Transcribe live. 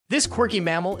This quirky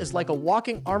mammal is like a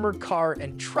walking armored car,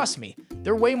 and trust me,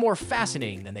 they're way more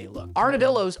fascinating than they look.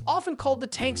 Armadillos, often called the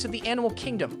tanks of the animal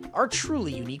kingdom, are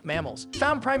truly unique mammals.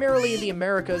 Found primarily in the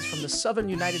Americas from the southern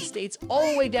United States all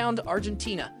the way down to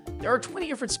Argentina, there are 20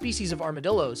 different species of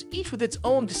armadillos, each with its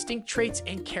own distinct traits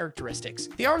and characteristics.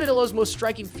 The armadillo's most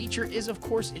striking feature is, of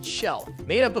course, its shell.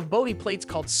 Made up of bony plates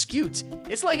called scutes,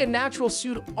 it's like a natural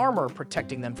suit of armor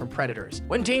protecting them from predators.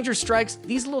 When danger strikes,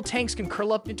 these little tanks can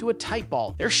curl up into a tight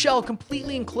ball, their shell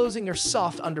completely enclosing their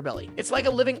soft underbelly. It's like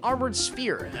a living armored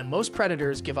sphere, and most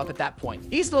predators give up at that point.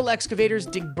 These little excavators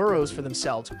dig burrows for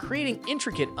themselves, creating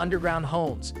intricate underground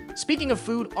homes. Speaking of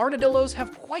food, armadillos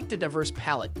have quite the diverse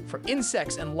palate. From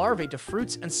insects and larvae to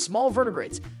fruits and small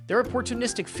vertebrates, they're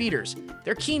opportunistic feeders.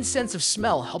 Their keen sense of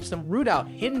smell helps them root out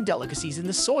hidden delicacies in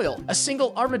the soil. A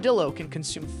single armadillo can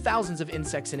consume thousands of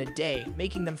insects in a day,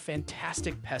 making them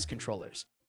fantastic pest controllers.